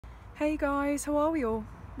Hey guys, how are we all?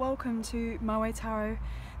 Welcome to My Way Tarot.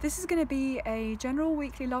 This is going to be a general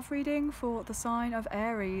weekly love reading for the sign of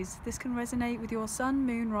Aries. This can resonate with your sun,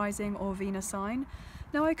 moon, rising or Venus sign.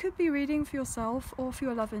 Now I could be reading for yourself or for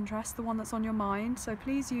your love interest, the one that's on your mind, so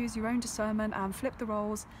please use your own discernment and flip the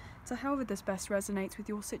roles to however this best resonates with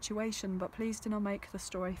your situation, but please do not make the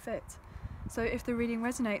story fit. So if the reading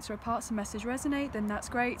resonates or parts of the message resonate, then that's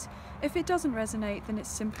great. If it doesn't resonate, then it's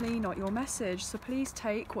simply not your message. So please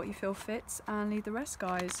take what you feel fits and leave the rest,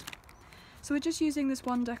 guys. So we're just using this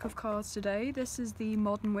one deck of cards today. This is the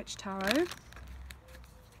Modern Witch Tarot.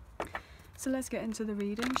 So let's get into the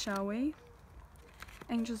reading, shall we?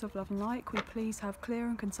 Angels of Love and Light, could we please have clear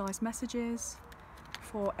and concise messages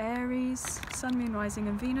for Aries, Sun, Moon, Rising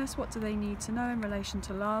and Venus? What do they need to know in relation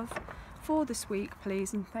to love for this week,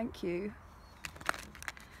 please, and thank you.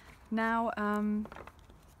 Now, I'm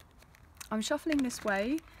shuffling this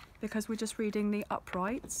way because we're just reading the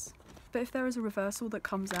uprights, but if there is a reversal that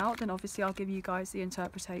comes out, then obviously I'll give you guys the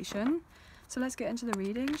interpretation. So let's get into the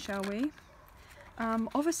reading, shall we?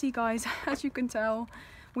 Obviously, guys, as you can tell,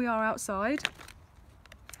 we are outside,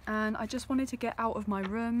 and I just wanted to get out of my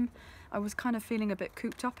room. I was kind of feeling a bit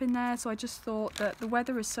cooped up in there, so I just thought that the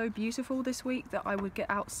weather is so beautiful this week that I would get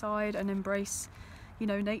outside and embrace, you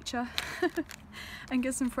know, nature and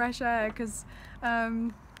get some fresh air, because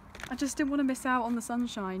I just didn't want to miss out on the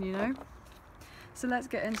sunshine, you know. So let's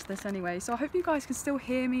get into this anyway. So I hope you guys can still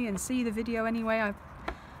hear me and see the video anyway. I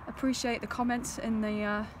appreciate the comments in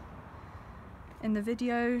the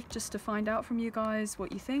video, just to find out from you guys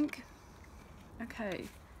what you think. Okay,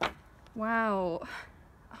 wow,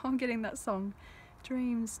 I'm getting that song,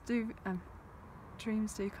 dreams do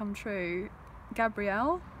come true.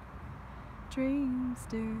 Gabrielle, dreams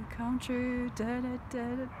do come true, da, da,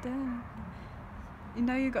 da, da, da. You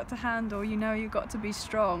know you got to handle, you know you got to be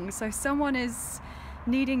strong. So someone is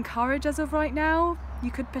needing courage as of right now.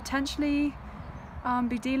 You could potentially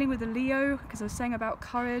be dealing with a Leo, because I was saying about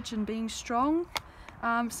courage and being strong.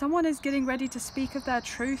 Someone is getting ready to speak of their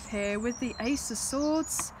truth here with the Ace of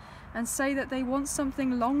Swords and say that they want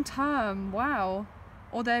something long term. Wow.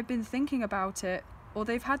 Or they've been thinking about it, or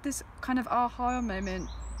they've had this kind of aha moment.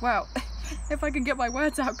 Wow. If I can get my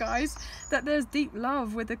words out, guys, that there's deep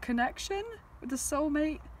love with a connection with the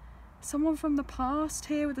soulmate, someone from the past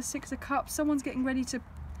here with the Six of Cups. Someone's getting ready to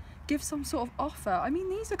give some sort of offer. I mean,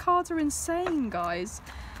 these cards are insane, guys.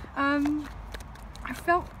 I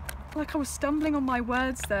felt like I was stumbling on my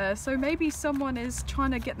words there, so maybe someone is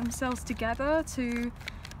trying to get themselves together to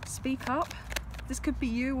speak up. This could be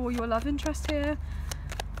you or your love interest here.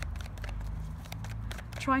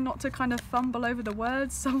 Try not to kind of fumble over the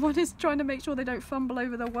words. Someone is trying to make sure they don't fumble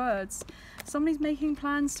over the words. Somebody's making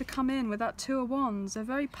plans to come in with that Two of Wands. They're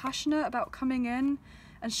very passionate about coming in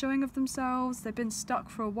and showing of themselves. They've been stuck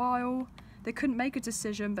for a while. They couldn't make a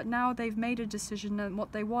decision, but now they've made a decision, and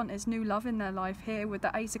what they want is new love in their life here with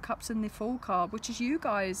the Ace of Cups and the Fool card, which is you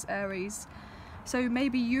guys, Aries. So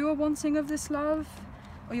maybe you are wanting of this love,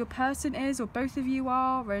 or your person is, or both of you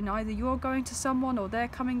are, and either you're going to someone or they're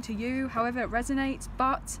coming to you, however it resonates.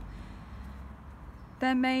 But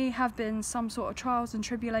there may have been some sort of trials and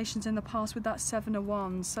tribulations in the past with that Seven of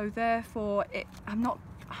Wands, so therefore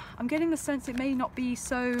I'm getting the sense it may not be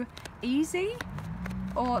so easy,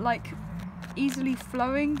 or like easily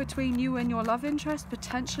flowing between you and your love interest,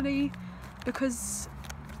 potentially, because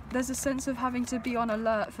there's a sense of having to be on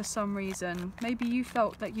alert for some reason. Maybe you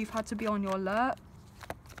felt that you've had to be on your alert,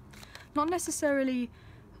 not necessarily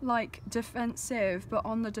like defensive, but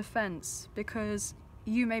on the defense, because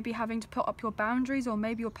you may be having to put up your boundaries, or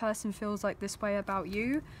maybe your person feels like this way about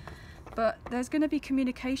you. But there's going to be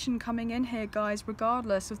communication coming in here, guys,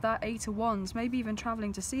 regardless of that Eight of Wands. Maybe even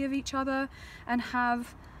traveling to see of each other and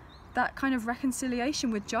have that kind of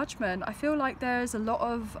reconciliation with judgment. I feel like there's a lot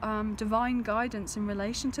of divine guidance in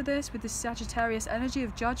relation to this with this Sagittarius energy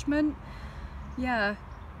of judgment. Yeah,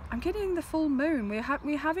 I'm getting the full moon. We're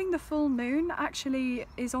having the full moon, actually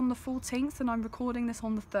is on the 14th, and I'm recording this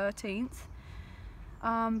on the 13th.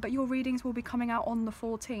 But your readings will be coming out on the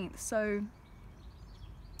 14th. So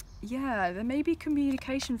yeah, there may be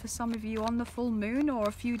communication for some of you on the full moon, or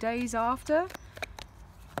a few days after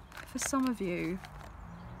for some of you.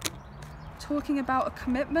 Talking about a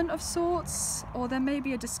commitment of sorts, or there may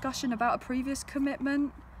be a discussion about a previous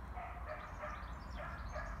commitment.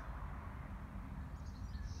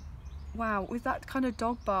 Wow, with that kind of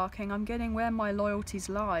dog barking, I'm getting where my loyalties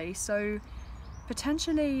lie. So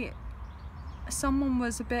potentially someone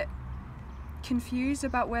was a bit confused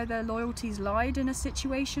about where their loyalties lied in a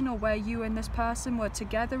situation, or where you and this person were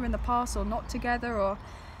together in the past or not together, or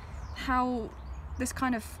how this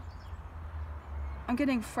kind of I'm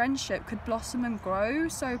getting friendship could blossom and grow.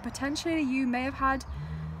 So potentially you may have had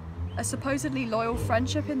a supposedly loyal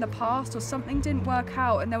friendship in the past, or something didn't work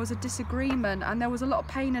out and there was a disagreement, and there was a lot of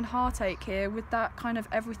pain and heartache here with that kind of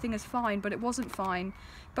everything is fine, but it wasn't fine.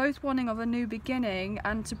 Both wanting of a new beginning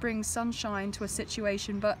and to bring sunshine to a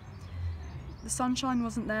situation, but the sunshine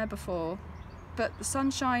wasn't there before. But the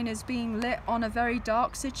sunshine is being lit on a very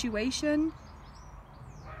dark situation.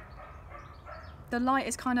 The light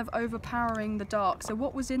is kind of overpowering the dark. So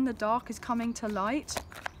what was in the dark is coming to light.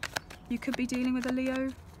 You could be dealing with a Leo.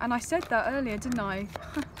 And I said that earlier, didn't I?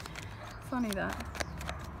 Funny that.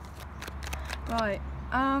 Right.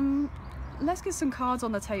 Let's get some cards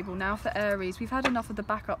on the table now for Aries. We've had enough of the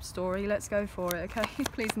backup story. Let's go for it, okay?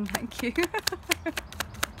 Please and thank you.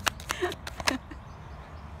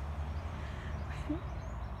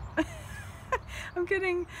 I'm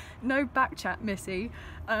getting no back chat, Missy.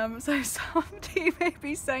 So somebody may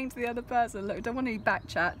be saying to the other person, look, don't want any back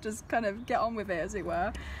chat, just kind of get on with it, as it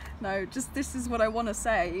were. No, just this is what I want to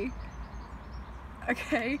say.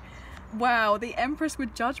 Okay. Wow, the Empress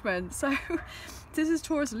with judgment. So this is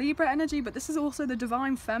Taurus Libra energy, but this is also the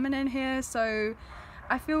divine feminine here. So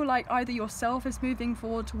I feel like either yourself is moving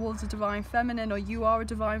forward towards a divine feminine, or you are a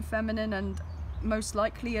divine feminine, and most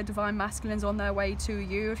likely a divine masculine is on their way to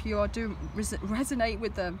you if you are resonate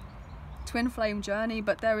with the twin flame journey.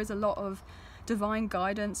 But there is a lot of divine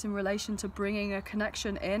guidance in relation to bringing a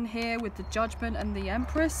connection in here with the judgment and the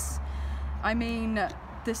Empress. I mean,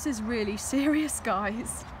 this is really serious,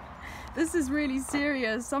 guys. This is really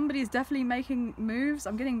serious. Somebody's definitely making moves.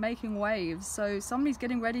 I'm getting making waves. So somebody's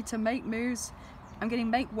getting ready to make moves. I'm getting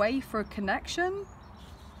make way for a connection.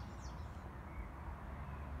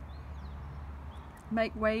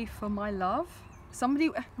 Make way for my love. I'm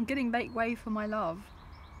getting make way for my love.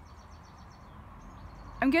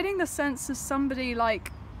 I'm getting the sense of somebody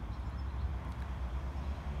like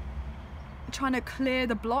trying to clear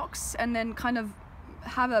the blocks and then kind of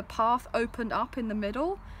have a path opened up in the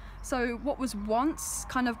middle. So what was once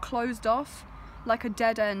kind of closed off, like a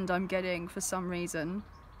dead end, I'm getting for some reason.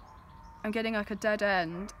 I'm getting like a dead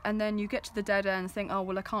end, and then you get to the dead end and think, oh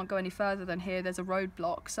well, I can't go any further than here, there's a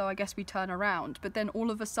roadblock, so I guess we turn around. But then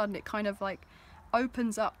all of a sudden it kind of like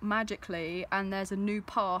opens up magically, and there's a new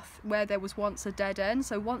path where there was once a dead end.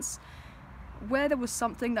 So once where there was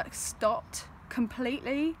something that stopped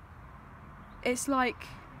completely, it's like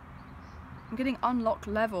I'm getting unlocked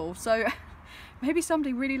level. So maybe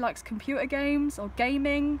somebody really likes computer games or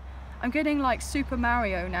gaming. I'm getting like Super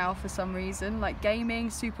Mario now for some reason, like gaming,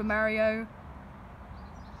 Super Mario.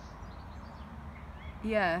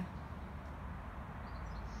 Yeah.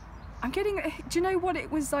 I'm getting, do you know what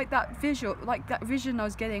it was like, that visual, like that vision I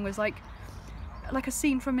was getting was like a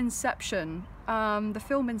scene from Inception, the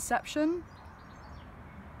film Inception.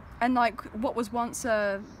 And like what was once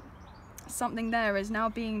something there is now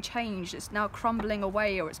being changed, it's now crumbling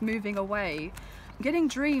away, or it's moving away. I'm getting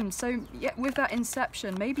dreams. So yeah, with that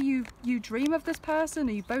Inception, maybe you dream of this person,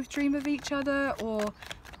 or you both dream of each other, or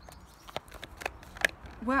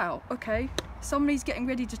wow, okay, somebody's getting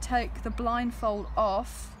ready to take the blindfold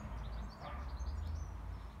off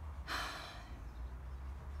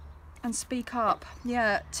and speak up.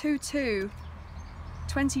 Yeah, 22,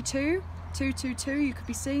 222, you could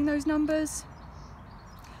be seeing those numbers.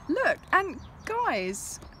 Look, and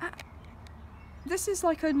guys, this is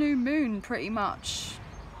like a new moon pretty much.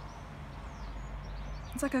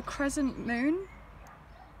 It's like a crescent moon.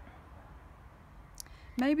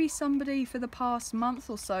 Maybe somebody for the past month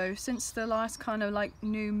or so, since the last kind of like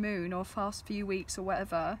new moon, or past few weeks or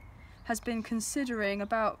whatever, has been considering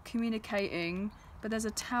about communicating, but there's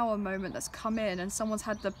a tower moment that's come in and someone's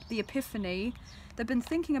had the epiphany. They've been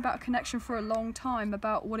thinking about connection for a long time,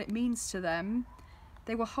 about what it means to them.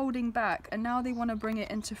 They were holding back, and now they want to bring it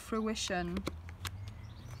into fruition.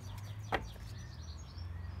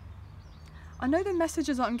 I know the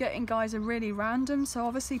messages I'm getting, guys, are really random, so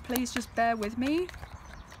obviously please just bear with me.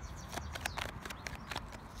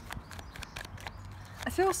 I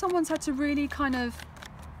feel someone's had to really kind of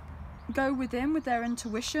go within with their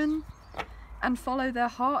intuition and follow their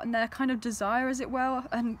heart and their kind of desire, as it were,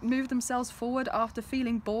 and move themselves forward after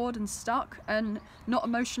feeling bored and stuck and not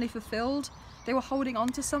emotionally fulfilled. They were holding on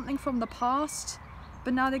to something from the past,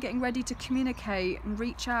 but now they're getting ready to communicate and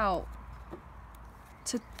reach out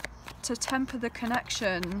to temper the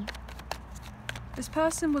connection. This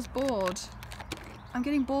person was bored. I'm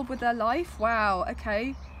getting bored with their life. Wow,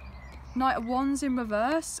 okay. Knight of Wands in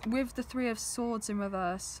reverse with the Three of Swords in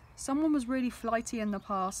reverse. Someone was really flighty in the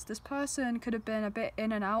past. This person could have been a bit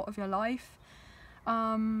in and out of your life.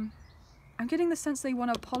 I'm getting the sense they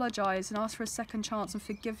want to apologize and ask for a second chance and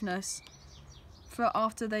forgiveness for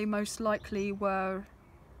after they most likely were,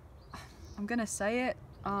 I'm gonna say it,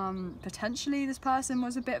 potentially this person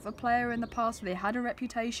was a bit of a player in the past, they had a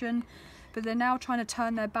reputation, but they're now trying to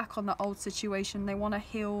turn their back on the old situation. They want to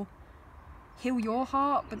heal your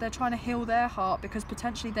heart, but they're trying to heal their heart because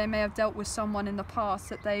potentially they may have dealt with someone in the past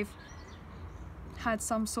that they've had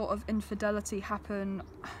some sort of infidelity happen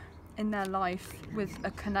in their life with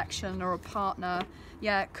a connection or a partner.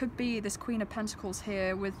 Yeah, it could be this Queen of Pentacles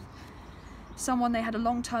here with someone they had a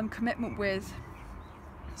long-term commitment with,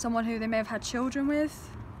 someone who they may have had children with.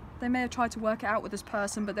 They may have tried to work it out with this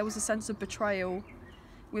person, but there was a sense of betrayal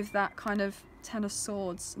with that kind of Ten of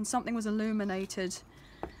Swords, and something was illuminated.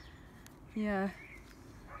 Yeah.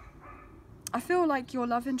 I feel like your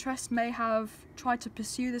love interest may have tried to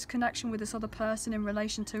pursue this connection with this other person in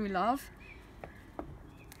relation to love,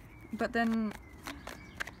 but then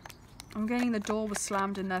I'm getting the door was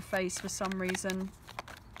slammed in their face for some reason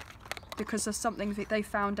because of something that they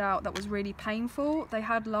found out that was really painful. They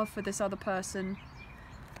had love for this other person,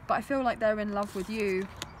 but I feel like they're in love with you.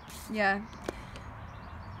 Yeah.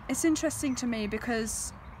 It's interesting to me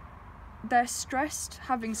because they're stressed,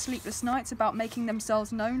 having sleepless nights about making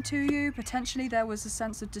themselves known to you. Potentially there was a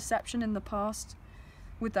sense of deception in the past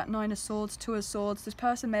with that Nine of Swords, Two of Swords. This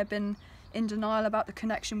person may have been in denial about the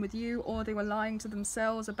connection with you, or they were lying to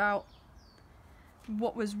themselves about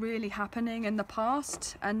what was really happening in the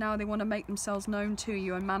past, and now they want to make themselves known to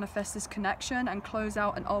you and manifest this connection and close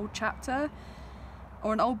out an old chapter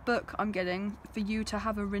or an old book, I'm getting, for you to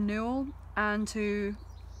have a renewal and to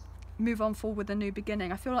move on forward with a new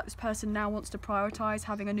beginning. I feel like this person now wants to prioritize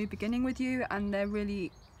having a new beginning with you, and they're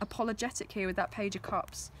really apologetic here with that Page of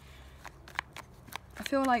Cups. I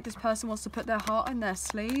feel like this person wants to put their heart in their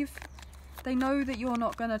sleeve. They know that you're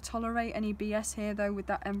not going to tolerate any BS here though with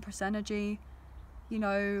that Empress energy. You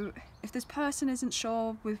know, if this person isn't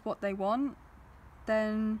sure with what they want,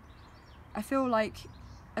 then I feel like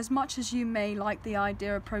as much as you may like the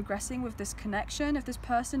idea of progressing with this connection, if this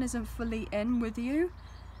person isn't fully in with you,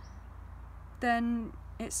 then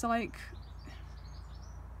it's like,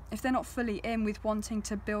 if they're not fully in with wanting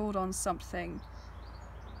to build on something,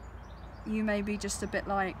 you may be just a bit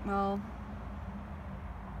like, well,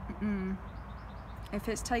 if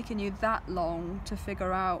it's taken you that long to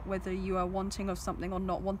figure out whether you are wanting of something or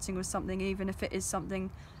not wanting of something, even if it is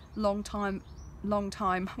something long time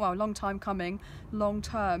coming, long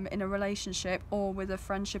term in a relationship or with a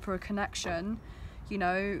friendship or a connection, you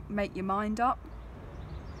know, make your mind up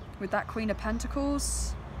with that Queen of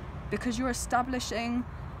Pentacles, because you're establishing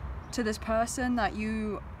to this person that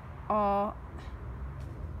you are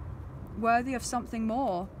worthy of something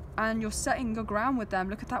more, and you're setting your ground with them.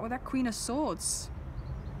 Look at that with that Queen of Swords.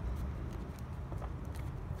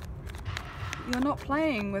 You're not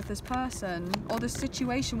playing with this person or this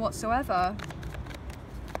situation whatsoever.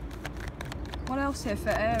 What else here for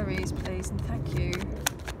Aries, please, and thank you.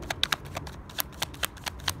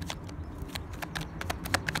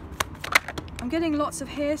 I'm getting lots of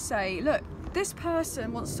hearsay. Look, this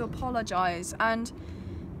person wants to apologize, and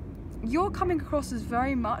you're coming across as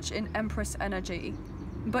very much in Empress energy,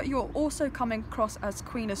 but you're also coming across as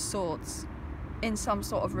Queen of Swords in some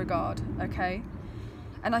sort of regard, okay?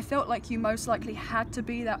 And I felt like you most likely had to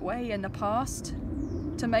be that way in the past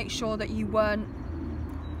to make sure that you weren't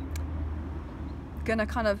gonna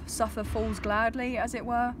kind of suffer fools gladly, as it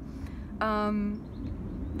were.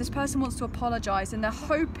 This person wants to apologize, and they're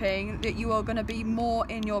hoping that you are going to be more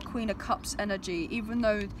in your Queen of Cups energy, even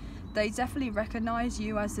though they definitely recognize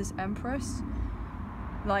you as this Empress,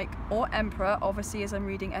 like, or Emperor, obviously, as I'm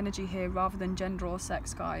reading energy here rather than gender or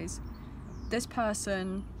sex, guys. This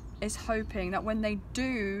person is hoping that when they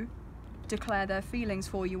do declare their feelings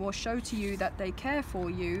for you or show to you that they care for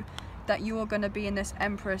you, that you are going to be in this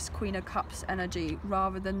Empress, Queen of Cups energy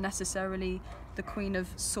rather than necessarily the Queen of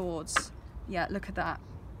Swords. Yeah, look at that.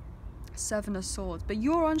 Seven of Swords. But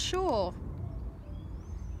you're unsure.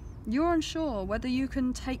 You're unsure whether you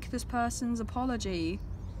can take this person's apology,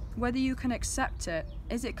 whether you can accept it.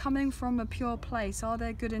 Is it coming from a pure place? Are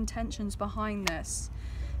there good intentions behind this?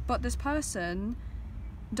 But this person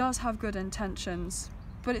does have good intentions,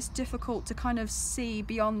 but it's difficult to kind of see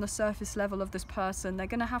beyond the surface level of this person. They're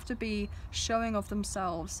going to have to be showing of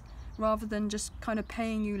themselves rather than just kind of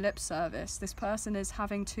paying you lip service. This person is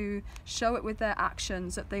having to show it with their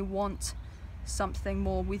actions that they want something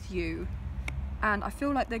more with you. And I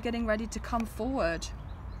feel like they're getting ready to come forward.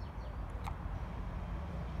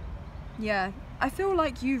 Yeah, I feel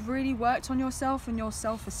like you've really worked on yourself and your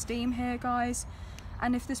self-esteem here, guys.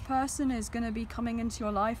 And if this person is going to be coming into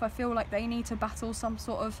your life, I feel like they need to battle some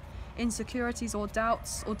sort of insecurities or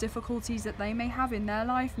doubts or difficulties that they may have in their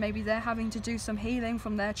life. Maybe they're having to do some healing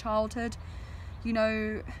from their childhood. You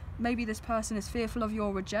know, maybe this person is fearful of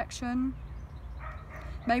your rejection.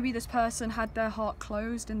 Maybe this person had their heart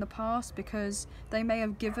closed in the past because they may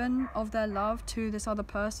have given of their love to this other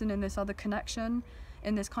person in this other connection,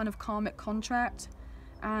 in this kind of karmic contract,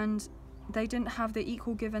 and they didn't have the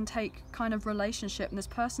equal give and take kind of relationship, and this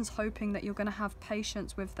person's hoping that you're going to have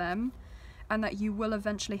patience with them and that you will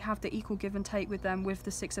eventually have the equal give and take with them with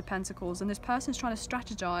the Six of Pentacles. And this person's trying to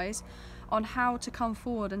strategize on how to come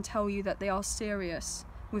forward and tell you that they are serious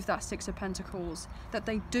with that Six of Pentacles, that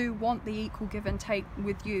they do want the equal give and take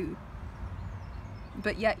with you,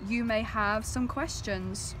 but yet you may have some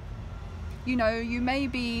questions. You know, you may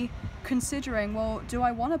be considering, well, do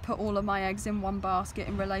I want to put all of my eggs in one basket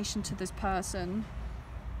in relation to this person?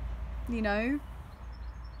 You know,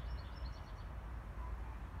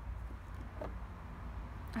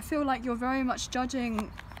 I feel like you're very much judging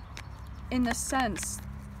in the sense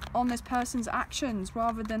on this person's actions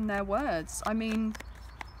rather than their words. I mean,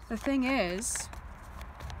 the thing is,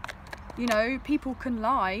 you know, people can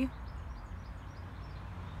lie,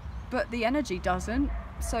 but the energy doesn't.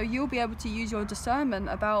 So you'll be able to use your discernment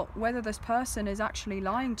about whether this person is actually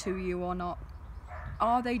lying to you or not.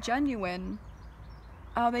 Are they genuine?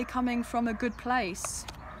 Are they coming from a good place?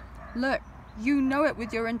 Look, you know it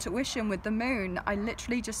with your intuition with the moon. I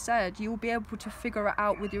literally just said you'll be able to figure it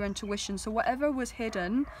out with your intuition. So whatever was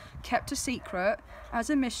hidden, kept a secret, as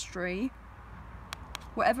a mystery,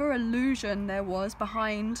 whatever illusion there was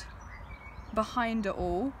behind it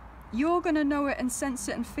all, you're gonna know it and sense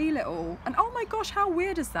it and feel it all. And oh my gosh, how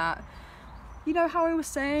weird is that? You know how I was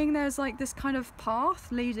saying there's like this kind of path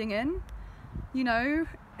leading in, you know,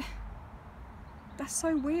 that's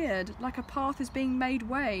so weird. Like a path is being made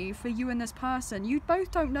way for you and this person. You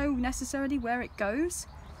both don't know necessarily where it goes,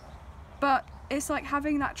 but it's like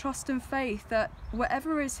having that trust and faith that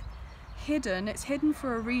whatever is hidden, it's hidden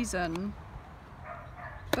for a reason.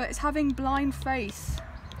 But it's having blind faith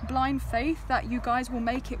that you guys will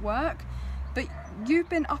make it work. But you've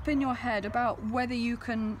been up in your head about whether you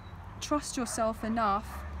can trust yourself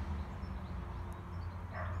enough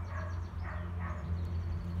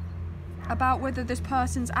about whether this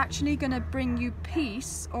person's actually going to bring you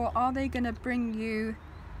peace or are they going to bring you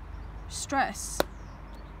stress.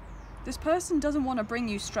 This person doesn't want to bring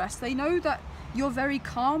you stress. They know that you're very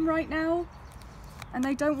calm right now and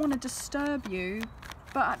they don't want to disturb you,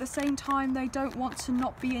 but at the same time they don't want to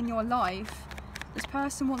not be in your life. This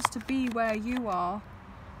person wants to be where you are,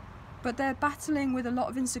 but they're battling with a lot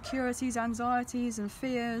of insecurities, anxieties and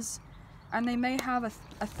fears, and they may have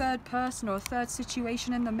a third person or a third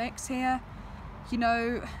situation in the mix here, you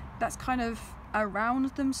know, that's kind of around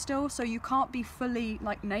them still, so you can't be fully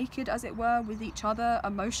like naked as it were with each other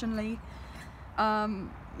emotionally,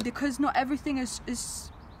 because not everything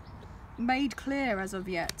is made clear as of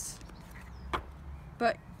yet.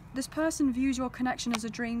 But this person views your connection as a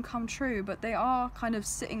dream come true, but they are kind of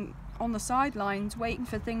sitting on the sidelines waiting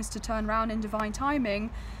for things to turn around in divine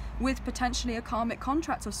timing, with potentially a karmic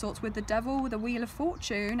contract of sorts with the Devil, with the Wheel of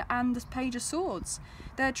Fortune and the Page of Swords.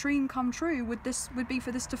 Their dream come true would be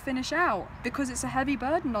for this to finish out, because it's a heavy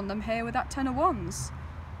burden on them here with that Ten of Wands.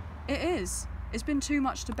 It is. It's been too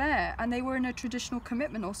much to bear, and they were in a traditional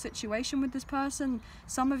commitment or situation with this person.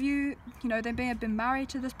 Some of you, you know, they may have been married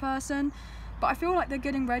to this person, but I feel like they're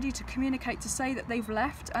getting ready to communicate to say that they've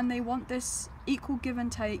left and they want this equal give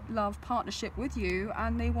and take love partnership with you,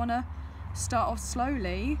 and they want to start off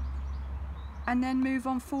slowly and then move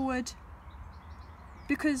on forward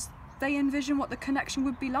because they envision what the connection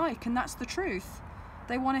would be like, and that's the truth.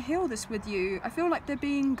 They want to heal this with you. I feel like they're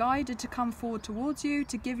being guided to come forward towards you,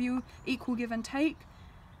 to give you equal give and take.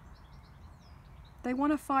 They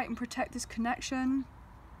want to fight and protect this connection.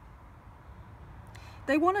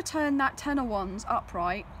 They want to turn that Ten of Wands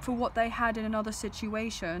upright for what they had in another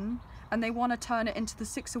situation, and they want to turn it into the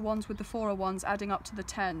Six of Wands with the Four of Wands adding up to the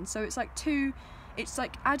 10. So it's like it's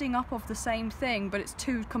like adding up of the same thing, but it's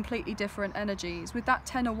two completely different energies. With that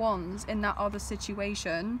Ten of Wands in that other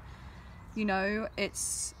situation, you know,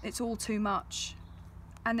 it's all too much.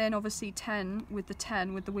 And then obviously 10 with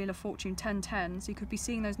the Wheel of Fortune, 10, so you could be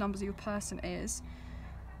seeing those numbers of your person is.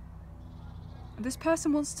 This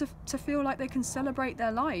person wants to feel like they can celebrate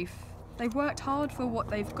their life. They've worked hard for what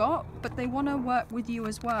they've got, but they want to work with you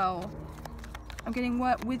as well. I'm getting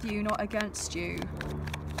work with you, not against you.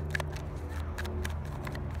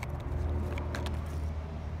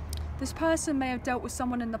 This person may have dealt with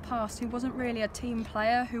someone in the past who wasn't really a team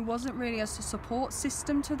player, who wasn't really a support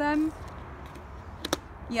system to them.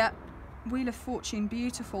 Yep, Wheel of Fortune,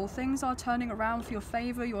 beautiful. Things are turning around for your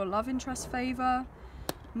favour, your love interest favour.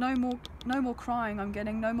 No more crying. I'm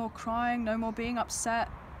getting no more crying, no more being upset.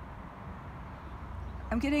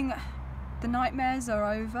 I'm getting the nightmares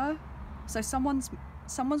are over. So someone's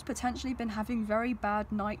potentially been having very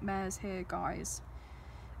bad nightmares here, guys,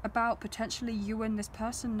 about potentially you and this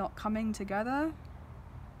person not coming together.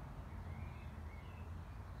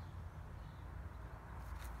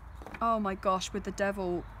 Oh my gosh, with the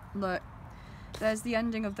Devil, look, there's the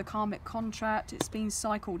ending of the karmic contract. It's been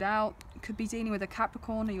cycled out. It could be dealing with a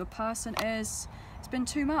Capricorn, or your person is. It's been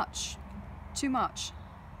too much. Too much.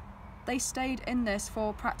 They stayed in this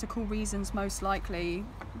for practical reasons, most likely.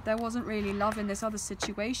 There wasn't really love in this other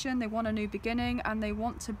situation. They want a new beginning, and they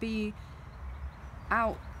want to be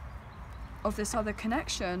out of this other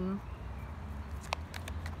connection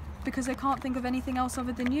because they can't think of anything else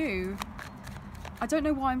other than you. I don't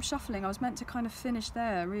know why I'm shuffling. I was meant to kind of finish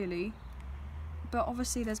there, really. But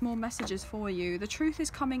obviously there's more messages for you. The truth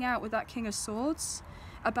is coming out with that King of Swords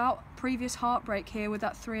about previous heartbreak here with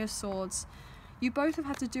that Three of Swords. You both have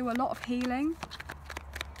had to do a lot of healing.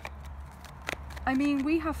 I mean,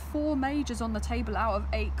 we have 4 majors on the table out of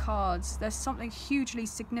 8 cards. There's something hugely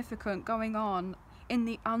significant going on in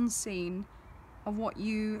the unseen of what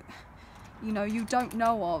you don't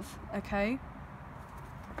know of, okay?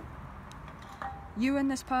 You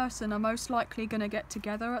and this person are most likely going to get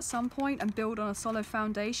together at some point and build on a solid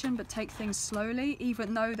foundation, but take things slowly,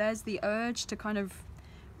 even though there's the urge to kind of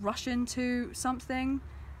rush into something.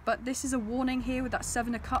 But this is a warning here with that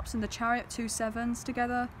 7 of Cups and the Chariot, 2 sevens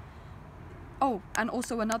together. Oh, and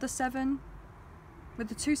also another 7. With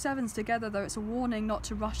the 2 sevens together, though, it's a warning not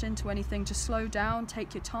to rush into anything, to slow down,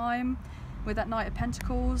 take your time. With that Knight of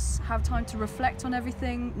Pentacles, have time to reflect on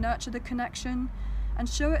everything, nurture the connection, and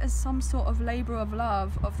show it as some sort of labour of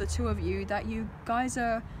love of the two of you, that you guys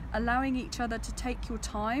are allowing each other to take your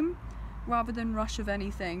time rather than rush of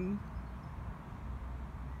anything.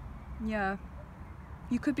 Yeah.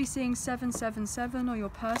 You could be seeing 777, or your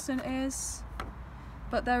person is.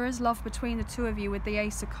 But there is love between the two of you with the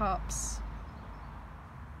Ace of Cups.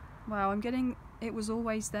 Wow, I'm getting... it was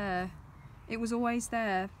always there. It was always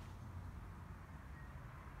there.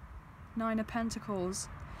 9 of Pentacles.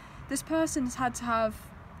 This person has had to have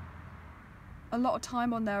a lot of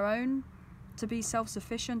time on their own to be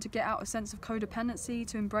self-sufficient, to get out a sense of codependency,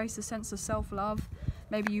 to embrace a sense of self-love.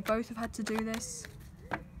 Maybe you both have had to do this.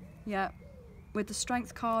 Yeah. With the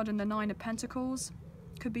Strength card and the 9 of Pentacles.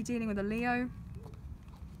 Could be dealing with a Leo.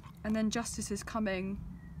 And then Justice is coming,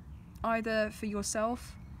 either for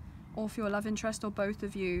yourself or for your love interest, or both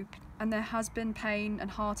of you. And there has been pain and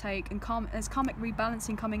heartache, and there's karmic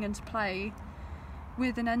rebalancing coming into play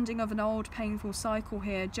with an ending of an old painful cycle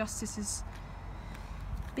here. Justice is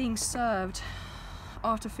being served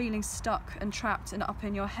after feeling stuck and trapped and up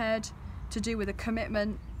in your head, to do with a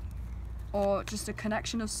commitment or just a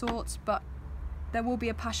connection of sorts. But there will be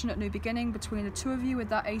a passionate new beginning between the two of you with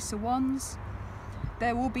that Ace of Wands.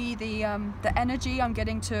 There will be the energy I'm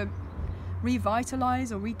getting to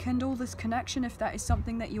revitalize or rekindle this connection, if that is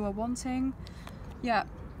something that you are wanting. Yeah.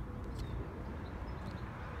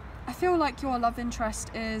 I feel like your love interest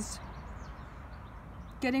is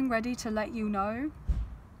getting ready to let you know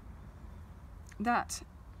that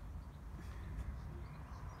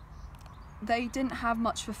they didn't have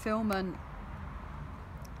much fulfillment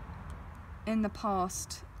in the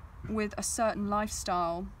past with a certain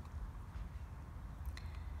lifestyle.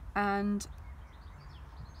 And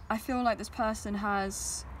I feel like this person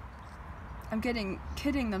has, I'm getting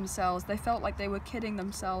kidding themselves. They felt like they were kidding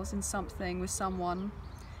themselves in something with someone.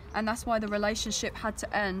 And that's why the relationship had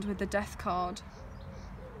to end with the Death card.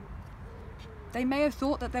 They may have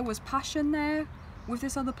thought that there was passion there with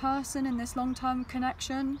this other person in this long-term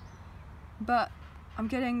connection. But I'm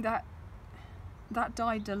getting that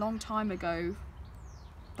died a long time ago.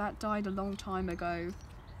 That died a long time ago.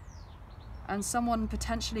 And someone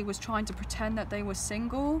potentially was trying to pretend that they were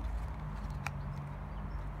single,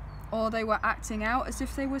 or they were acting out as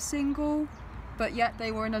if they were single, but yet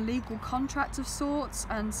they were in a legal contract of sorts,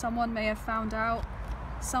 and someone may have found out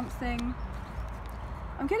something.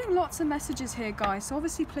 I'm getting lots of messages here, guys, so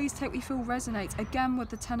obviously please take what you feel resonates. Again with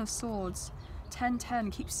the 10 of Swords,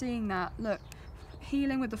 10-10, keep seeing that. Look,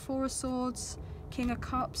 healing with the 4 of Swords, King of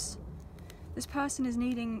Cups. This person is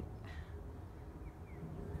needing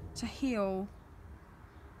to heal.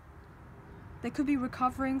 They could be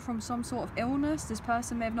recovering from some sort of illness. This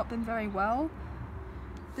person may have not been very well.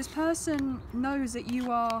 This person knows that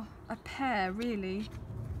you are a pair, really.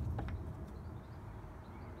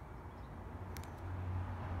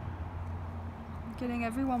 I'm getting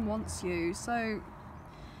everyone wants you. So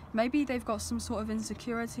Maybe they've got some sort of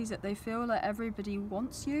insecurities that they feel like everybody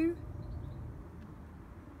wants you.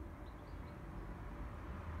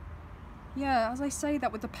 Yeah, as I say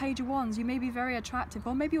that with the Page of Wands, you may be very attractive,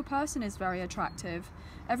 or maybe your person is very attractive.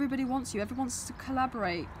 Everybody wants you, everyone wants to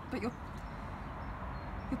collaborate, but your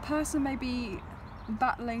person may be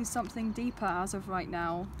battling something deeper as of right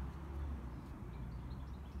now,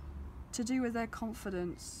 to do with their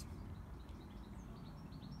confidence.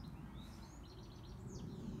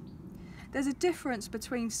 There's a difference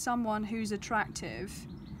between someone who's attractive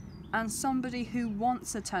and somebody who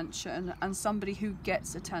wants attention and somebody who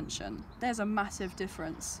gets attention. There's a massive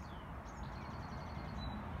difference.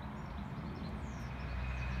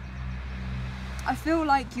 I feel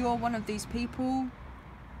like you're one of these people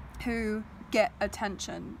who get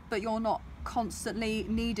attention, but you're not constantly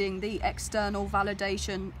needing the external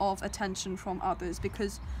validation of attention from others,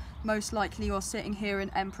 because most likely you're sitting here in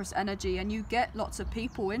Empress energy and you get lots of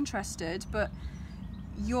people interested, but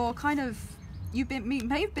you're kind of, you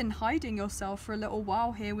may have been hiding yourself for a little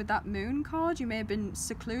while here with that Moon card. You may have been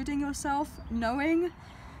secluding yourself, knowing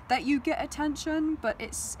that you get attention, but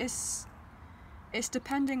it's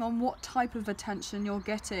depending on what type of attention you're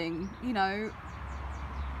getting, you know.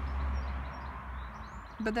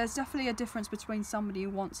 But there's definitely a difference between somebody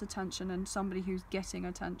who wants attention and somebody who's getting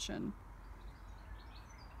attention.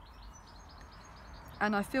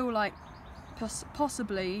 And I feel like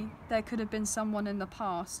possibly there could have been someone in the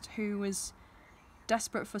past who was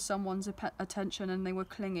desperate for someone's attention, and they were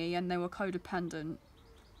clingy and they were codependent,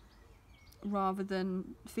 rather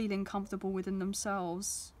than feeling comfortable within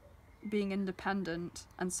themselves, being independent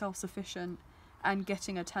and self-sufficient and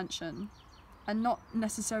getting attention, and not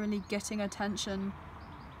necessarily getting attention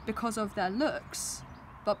because of their looks,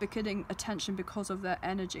 but getting attention because of their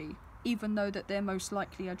energy, even though that they're most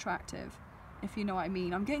likely attractive, if you know what I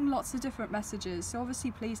mean. I'm getting lots of different messages, so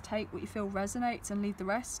obviously please take what you feel resonates and leave the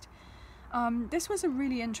rest. This was a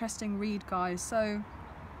really interesting read, guys, so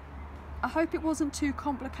I hope it wasn't too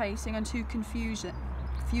complicating and too confusing.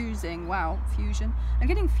 Wow, fusion. I'm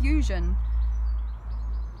getting fusion.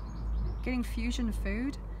 Getting fusion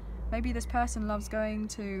food. Maybe this person loves going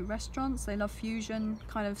to restaurants, they love fusion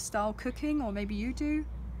kind of style cooking, or maybe you do.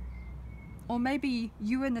 Or maybe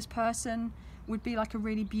you and this person would be like a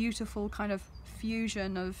really beautiful kind of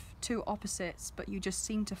fusion of two opposites, but you just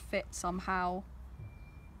seem to fit somehow.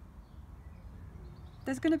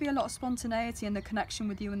 There's going to be a lot of spontaneity in the connection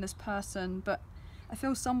with you and this person, but I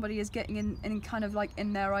feel somebody is getting in kind of like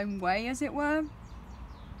in their own way, as it were.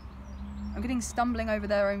 I'm getting stumbling over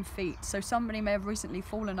their own feet, so somebody may have recently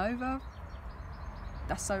fallen over.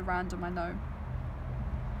 That's so random, I know.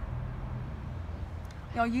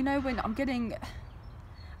 You know, when I'm getting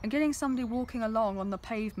somebody walking along on the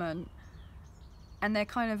pavement and they're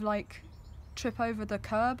kind of like trip over the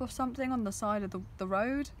curb or something on the side of the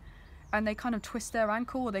road, and they kind of twist their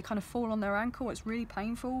ankle, or they kind of fall on their ankle. It's really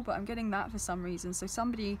painful, but I'm getting that for some reason. So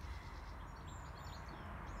somebody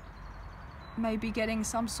may be getting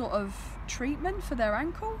some sort of treatment for their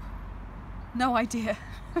ankle? No idea.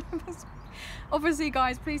 Obviously,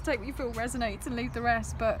 guys, please take what you feel resonates and leave the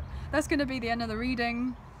rest, but that's going to be the end of the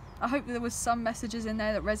reading. I hope that there was some messages in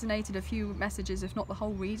there that resonated, a few messages, if not the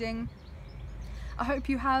whole reading. I hope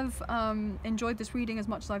you have enjoyed this reading as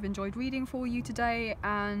much as I've enjoyed reading for you today,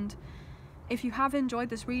 and if you have enjoyed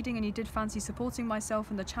this reading and you did fancy supporting myself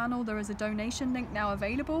and the channel, there is a donation link now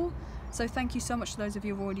available. So thank you so much to those of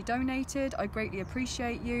you who've already donated. I greatly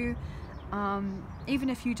appreciate you. Even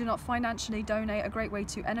if you do not financially donate, a great way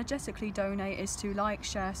to energetically donate is to like,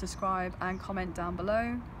 share, subscribe and comment down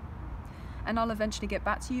below. And I'll eventually get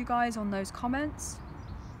back to you guys on those comments.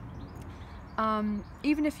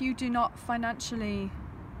 Even if you do not financially...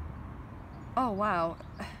 Oh, wow.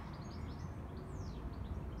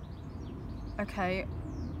 Okay.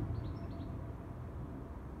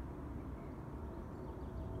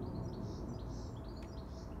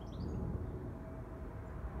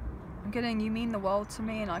 I'm getting, you mean the world to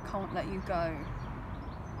me and I can't let you go.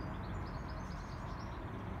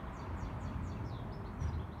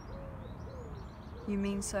 You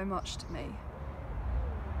mean so much to me.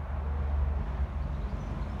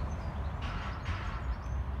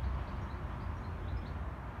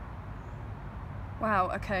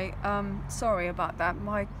 Wow, okay, sorry about that.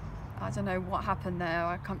 I don't know what happened there.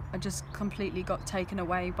 I just completely got taken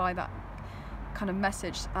away by that kind of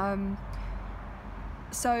message.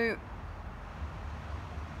 So,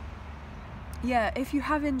 yeah, if you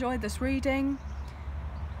have enjoyed this reading,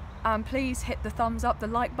 please hit the thumbs up, the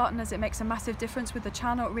like button, as it makes a massive difference with the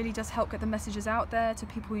channel. It really does help get the messages out there to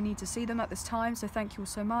people who need to see them at this time, so thank you all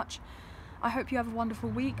so much. I hope you have a wonderful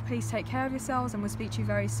week. Please take care of yourselves, and we'll speak to you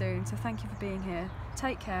very soon. So thank you for being here.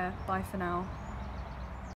 Take care. Bye for now.